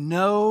absolutely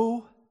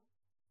no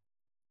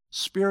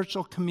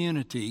spiritual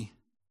community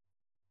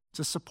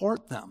to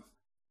support them.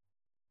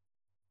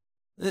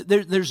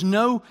 There's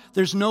no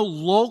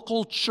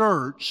local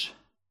church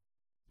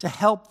to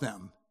help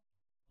them.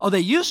 Oh, they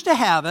used to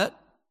have it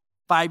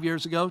 5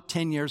 years ago,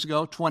 10 years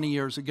ago, 20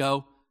 years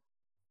ago,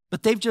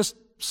 but they've just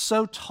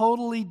so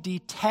totally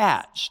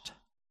detached.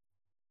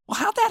 Well,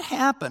 how'd that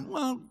happen?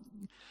 Well,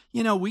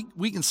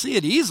 we can see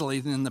it easily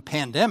in the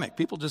pandemic.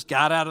 People just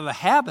got out of the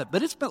habit.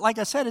 But it's been, like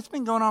I said, it's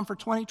been going on for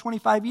 20,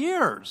 25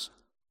 years.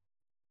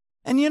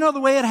 And the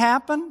way it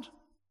happened?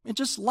 It's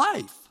just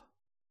life.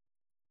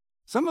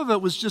 Some of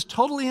it was just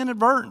totally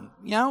inadvertent.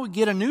 We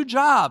get a new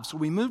job, so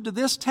we move to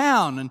this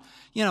town. And,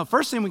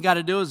 first thing we got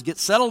to do is get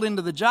settled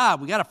into the job.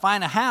 We got to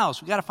find a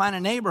house. We got to find a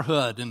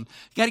neighborhood. And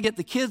got to get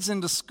the kids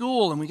into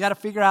school. And we got to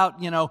figure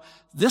out,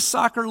 this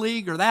soccer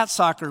league or that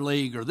soccer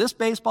league or this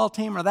baseball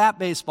team or that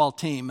baseball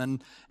team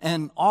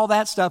and all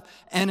that stuff.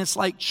 And it's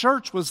like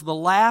church was the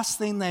last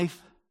thing they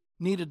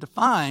needed to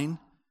find.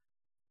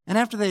 And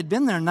after they'd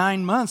been there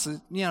 9 months,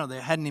 they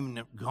hadn't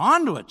even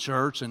gone to a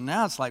church. And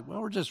now it's like,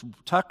 well, we're just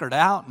tuckered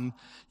out. And,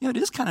 it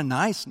is kind of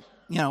nice,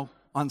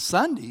 on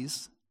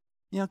Sundays,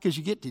 because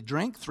you get to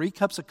drink 3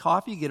 cups of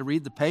coffee, you get to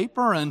read the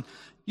paper, and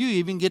you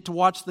even get to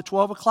watch the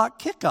 12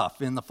 o'clock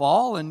kickoff in the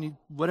fall, and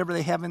whatever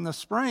they have in the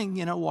spring,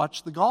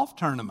 watch the golf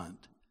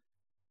tournament.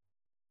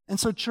 And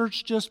so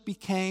church just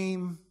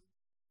became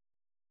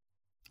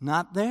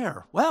not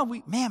there. Well,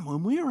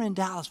 when we were in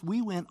Dallas,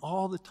 we went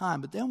all the time.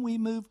 But then we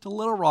moved to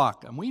Little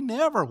Rock, and we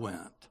never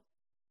went.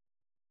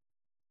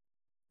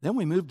 Then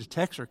we moved to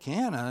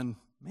Texarkana,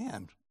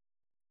 and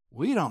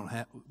we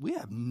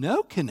have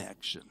no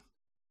connection.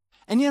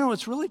 And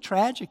what's really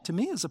tragic to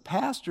me as a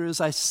pastor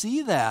is I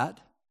see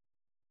that,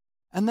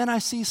 and then I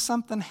see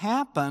something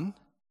happen,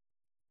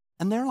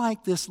 and they're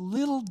like this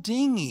little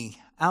dinghy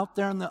out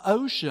there in the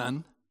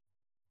ocean,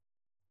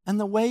 and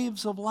the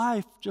waves of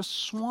life just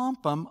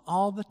swamp them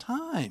all the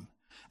time.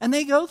 And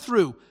they go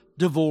through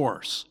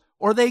divorce,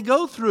 or they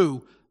go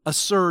through a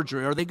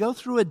surgery, or they go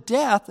through a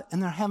death,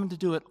 and they're having to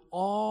do it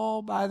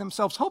all by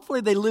themselves. Hopefully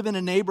they live in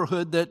a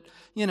neighborhood that,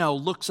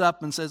 looks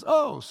up and says,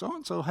 oh,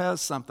 so-and-so has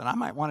something. I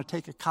might want to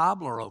take a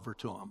cobbler over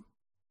to them.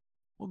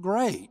 Well,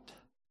 great.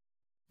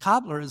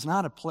 Cobbler is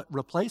not a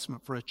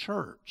replacement for a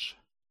church.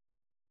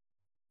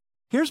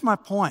 Here's my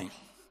point.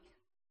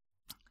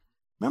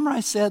 Remember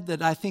I said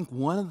that I think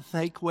one of the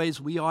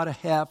takeaways we ought to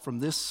have from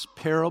this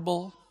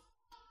parable,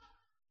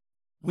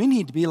 we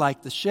need to be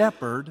like the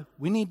shepherd,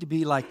 we need to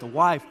be like the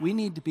wife, we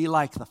need to be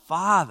like the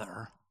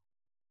father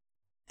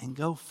and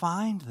go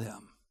find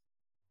them.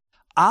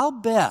 I'll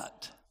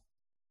bet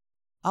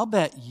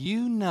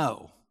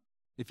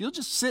if you'll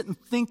just sit and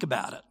think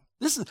about it,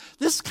 this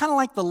is kind of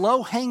like the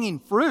low-hanging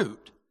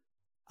fruit.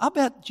 I'll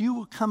bet you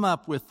will come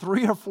up with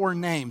 3 or 4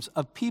 names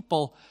of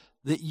people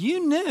that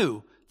you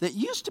knew that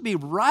used to be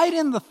right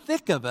in the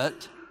thick of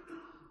it,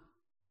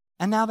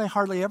 and now they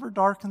hardly ever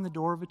darken the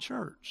door of a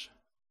church.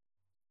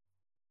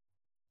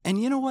 And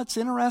you know what's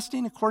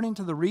interesting? According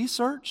to the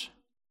research,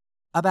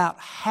 about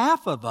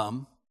half of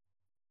them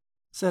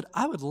said,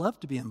 I would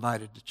love to be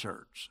invited to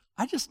church.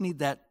 I just need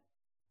that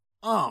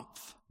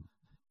oomph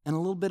and a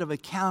little bit of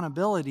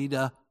accountability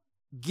to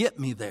get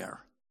me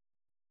there.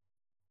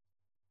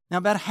 Now,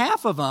 about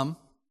half of them,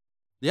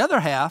 the other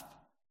half,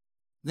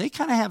 they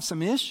kind of have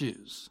some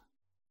issues.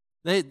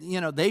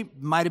 They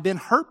might have been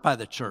hurt by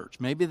the church.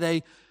 Maybe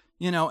they,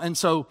 And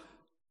so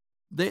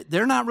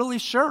they're not really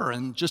sure.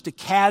 And just a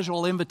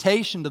casual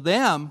invitation to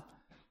them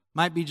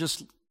might be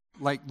just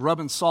like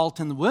rubbing salt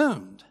in the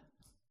wound.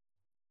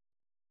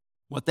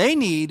 What they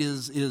need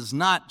is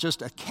not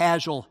just a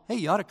casual, hey,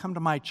 you ought to come to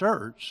my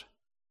church.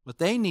 What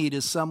they need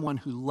is someone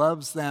who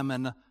loves them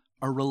and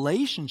a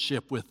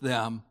relationship with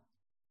them.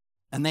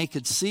 And they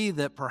could see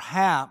that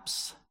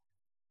perhaps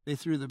they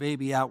threw the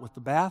baby out with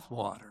the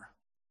bathwater.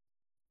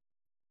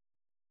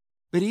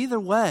 But either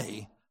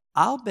way,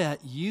 I'll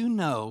bet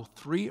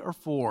 3 or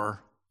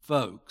 4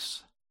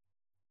 folks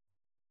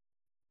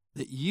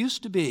that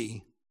used to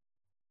be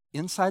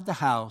inside the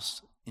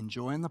house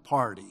enjoying the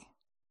party,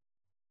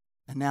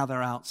 and now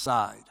they're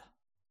outside.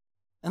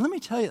 And let me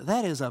tell you,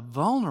 that is a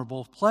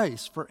vulnerable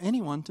place for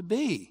anyone to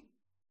be.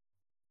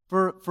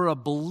 For a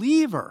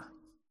believer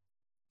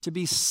to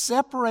be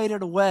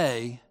separated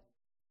away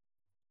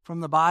from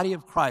the body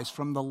of Christ,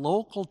 from the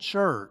local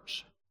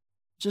church,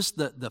 just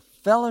the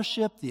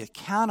fellowship, the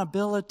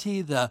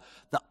accountability, the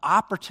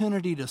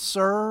opportunity to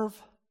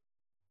serve,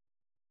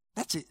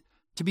 that's it.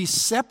 To be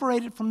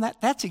separated from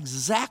that, that's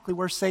exactly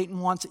where Satan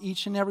wants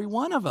each and every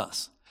one of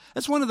us.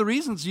 That's one of the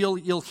reasons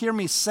you'll hear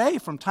me say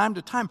from time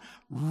to time,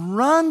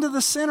 run to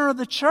the center of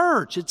the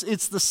church.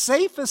 It's the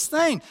safest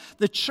thing.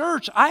 The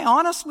church, I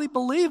honestly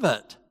believe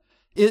it,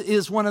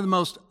 is one of the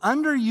most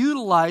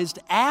underutilized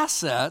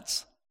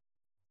assets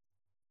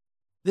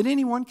that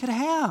anyone could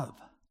have.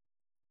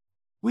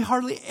 We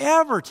hardly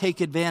ever take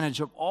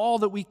advantage of all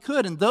that we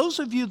could. And those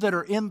of you that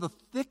are in the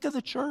thick of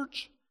the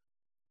church,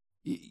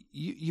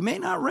 you may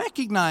not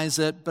recognize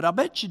it, but I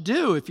bet you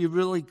do if you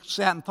really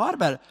sat and thought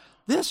about it.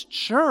 This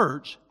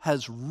church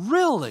has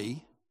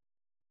really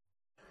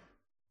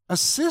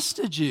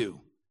assisted you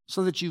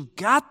so that you've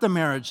got the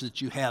marriage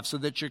that you have, so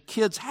that your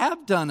kids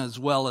have done as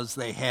well as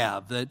they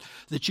have,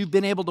 that you've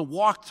been able to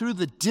walk through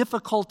the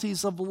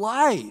difficulties of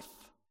life.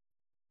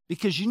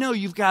 Because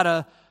you've got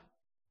a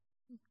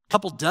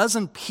couple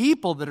dozen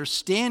people that are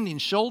standing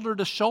shoulder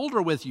to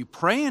shoulder with you,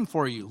 praying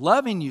for you,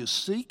 loving you,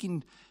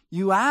 seeking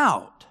you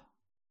out.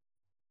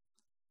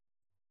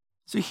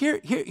 So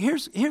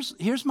here's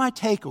my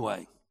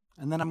takeaway,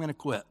 and then I'm going to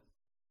quit.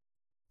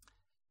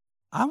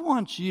 I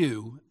want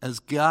you, as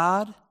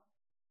God,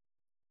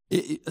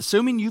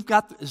 assuming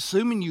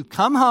you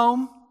come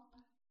home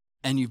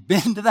and you've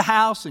been to the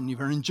house and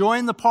you're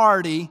enjoying the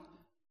party,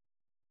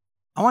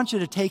 I want you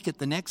to take it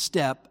the next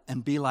step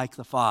and be like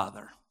the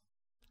Father.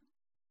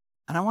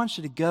 And I want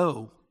you to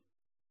go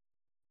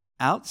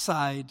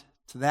outside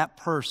to that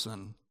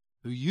person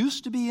who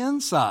used to be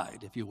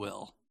inside, if you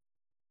will,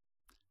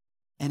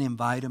 and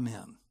invite them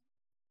in.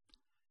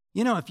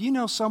 If you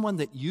know someone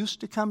that used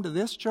to come to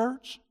this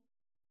church,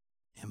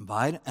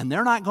 invite them, and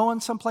they're not going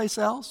someplace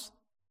else,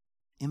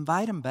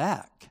 invite them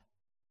back.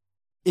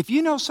 If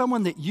you know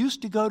someone that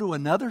used to go to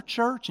another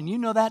church and you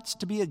know that's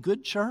to be a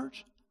good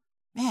church,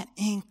 man,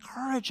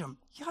 encourage them.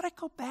 You ought to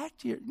go back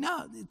to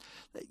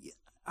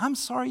I'm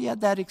sorry you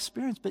had that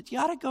experience, but you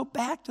ought to go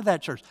back to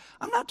that church.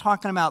 I'm not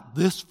talking about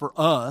this for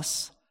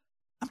us.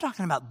 I'm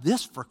talking about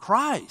this for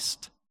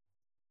Christ.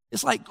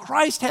 It's like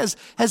Christ has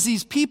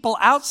these people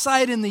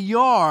outside in the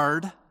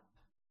yard,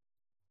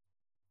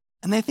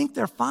 and they think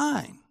they're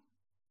fine.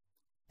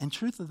 And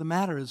truth of the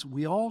matter is,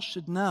 we all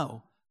should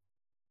know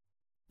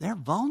they're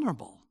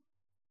vulnerable.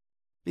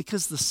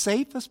 Because the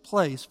safest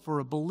place for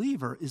a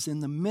believer is in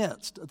the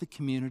midst of the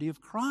community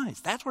of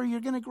Christ. That's where you're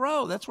going to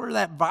grow. That's where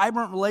that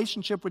vibrant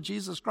relationship with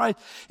Jesus Christ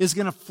is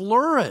going to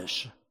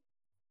flourish.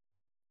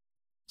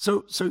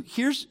 So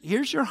here's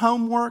your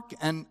homework,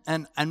 and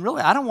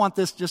really, I don't want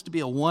this just to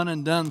be a one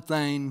and done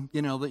thing,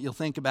 that you'll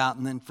think about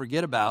and then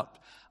forget about.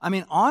 I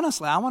mean,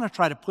 honestly, I want to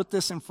try to put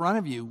this in front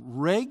of you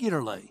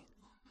regularly.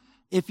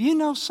 If you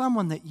know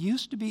someone that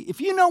used to be, if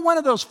you know one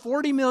of those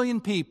 40 million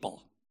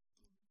people,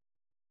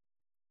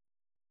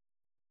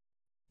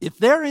 if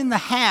they're in the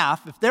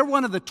half, if they're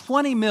one of the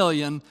 20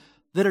 million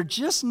that are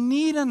just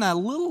needing a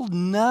little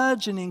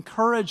nudge and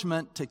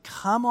encouragement to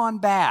come on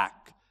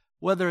back,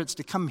 whether it's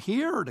to come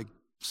here or to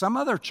some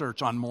other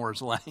church on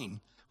Moore's Lane.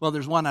 Well,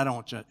 there's one I don't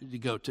want you to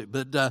go to,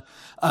 but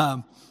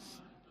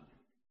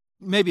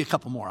maybe a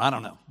couple more, I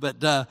don't know.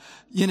 But,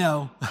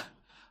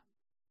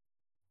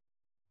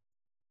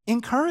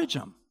 encourage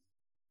them.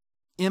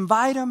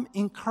 Invite them,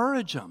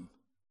 encourage them.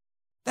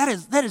 That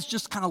is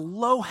just kind of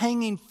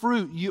low-hanging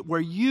fruit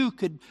where you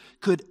could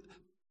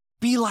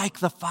be like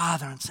the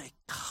Father and say,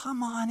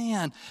 come on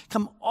in.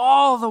 Come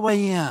all the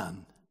way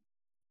in.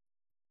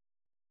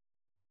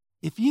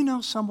 If you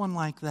know someone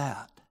like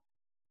that,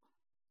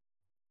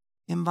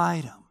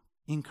 invite them,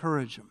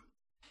 encourage them.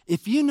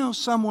 If you know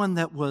someone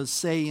that was,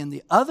 say, in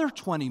the other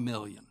 20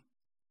 million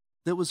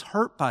that was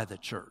hurt by the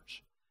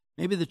church,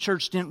 maybe the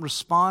church didn't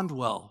respond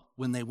well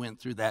when they went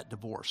through that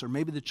divorce, or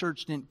maybe the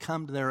church didn't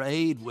come to their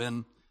aid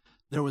when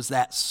there was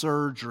that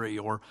surgery,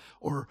 or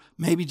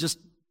maybe just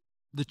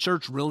the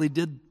church really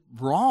did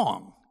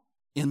wrong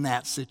in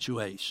that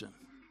situation.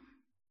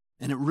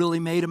 And it really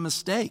made a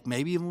mistake.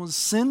 Maybe it was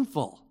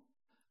sinful.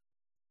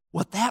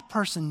 What that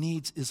person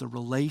needs is a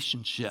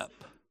relationship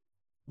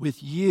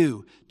with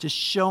you to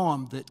show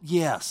them that,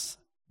 yes,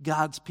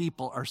 God's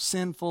people are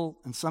sinful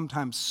and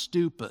sometimes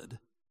stupid,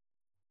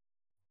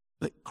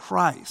 but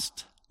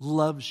Christ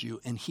loves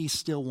you and he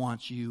still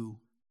wants you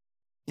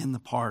in the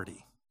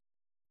party,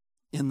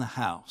 in the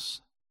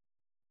house.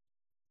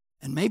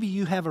 And maybe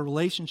you have a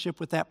relationship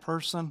with that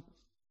person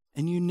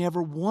and you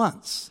never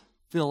once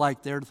feel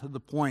like they're to the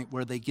point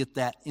where they get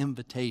that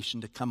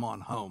invitation to come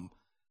on home.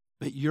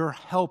 But you're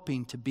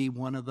helping to be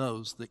one of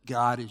those that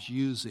God is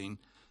using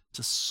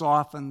to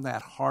soften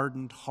that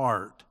hardened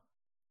heart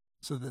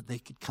so that they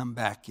could come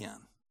back in.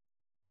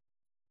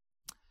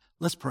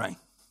 Let's pray.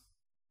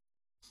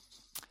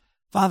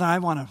 Father, I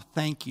want to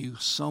thank you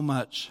so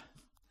much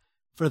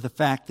for the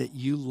fact that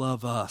you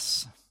love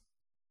us.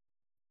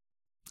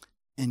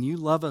 And you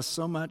love us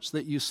so much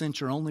that you sent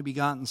your only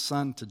begotten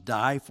Son to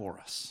die for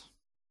us.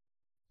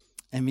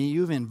 I mean,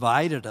 you've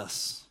invited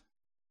us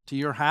to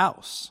your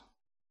house.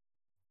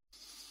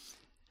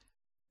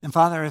 And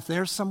Father, if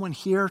there's someone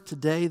here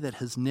today that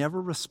has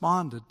never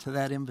responded to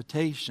that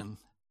invitation,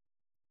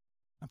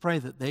 I pray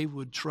that they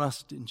would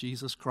trust in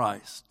Jesus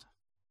Christ,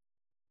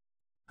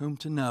 whom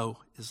to know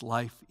is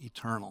life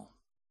eternal.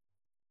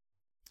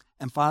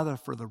 And Father,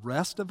 for the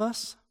rest of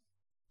us,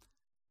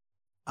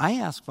 I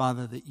ask,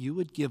 Father, that you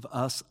would give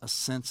us a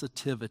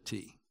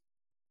sensitivity,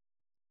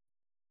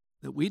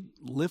 that we'd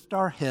lift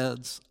our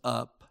heads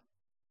up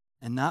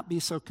and not be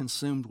so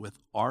consumed with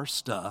our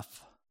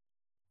stuff,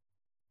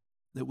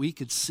 that we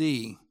could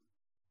see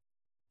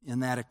in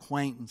that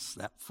acquaintance,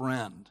 that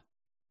friend,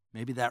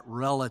 maybe that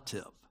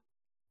relative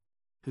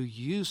who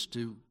used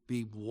to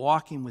be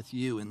walking with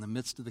you in the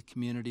midst of the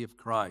community of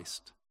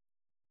Christ,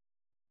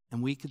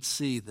 and we could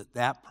see that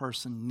that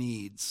person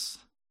needs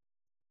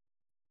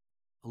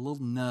a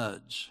little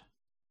nudge,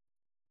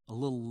 a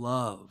little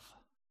love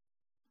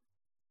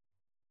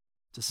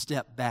to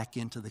step back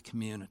into the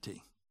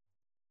community,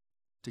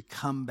 to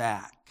come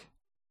back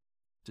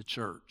to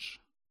church,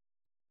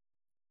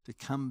 to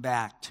come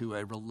back to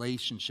a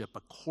relationship,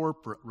 a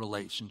corporate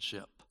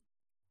relationship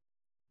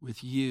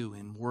with you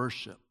in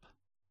worship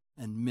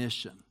and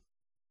mission.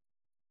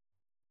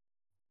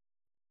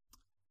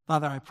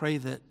 Father, I pray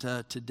that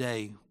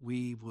today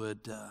we'd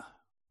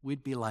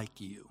be like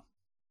you.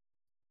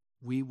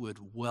 We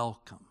would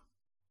welcome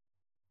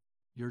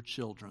your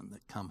children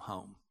that come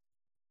home,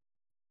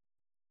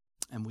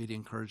 and we'd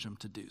encourage them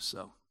to do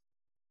so.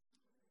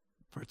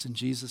 For it's in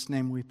Jesus'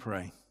 name we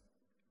pray.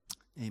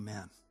 Amen.